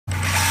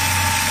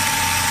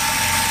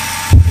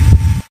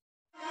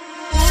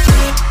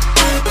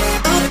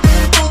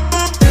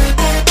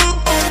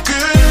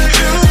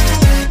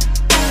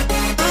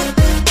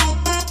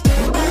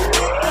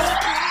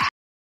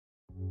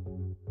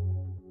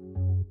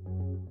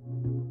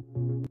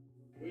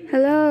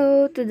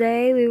Hello,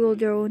 today we will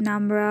draw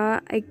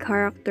Namra, a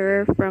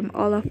character from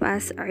All of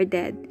Us Are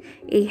Dead,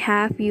 a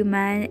half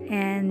human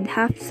and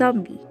half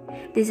zombie.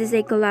 This is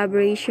a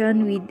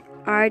collaboration with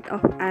Art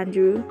of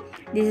Andrew.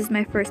 This is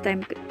my first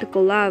time to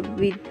collab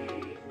with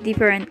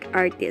different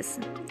artists.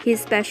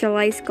 His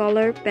specialized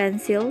color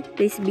pencil.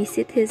 Please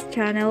visit his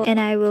channel and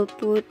I will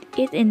put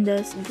it in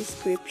the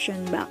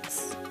description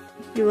box.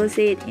 You will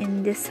see it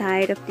in the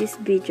side of this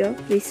video.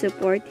 Please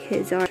support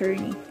his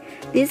journey.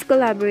 This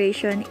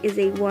collaboration is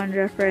a one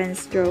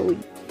reference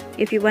drawing.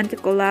 If you want to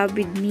collab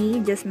with me,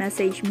 just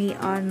message me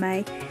on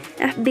my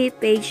FB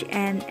page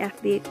and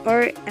FB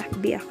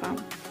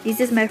account. This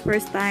is my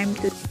first time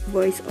to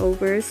voice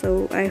over,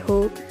 so I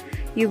hope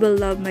you will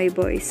love my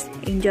voice.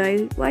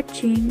 Enjoy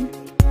watching!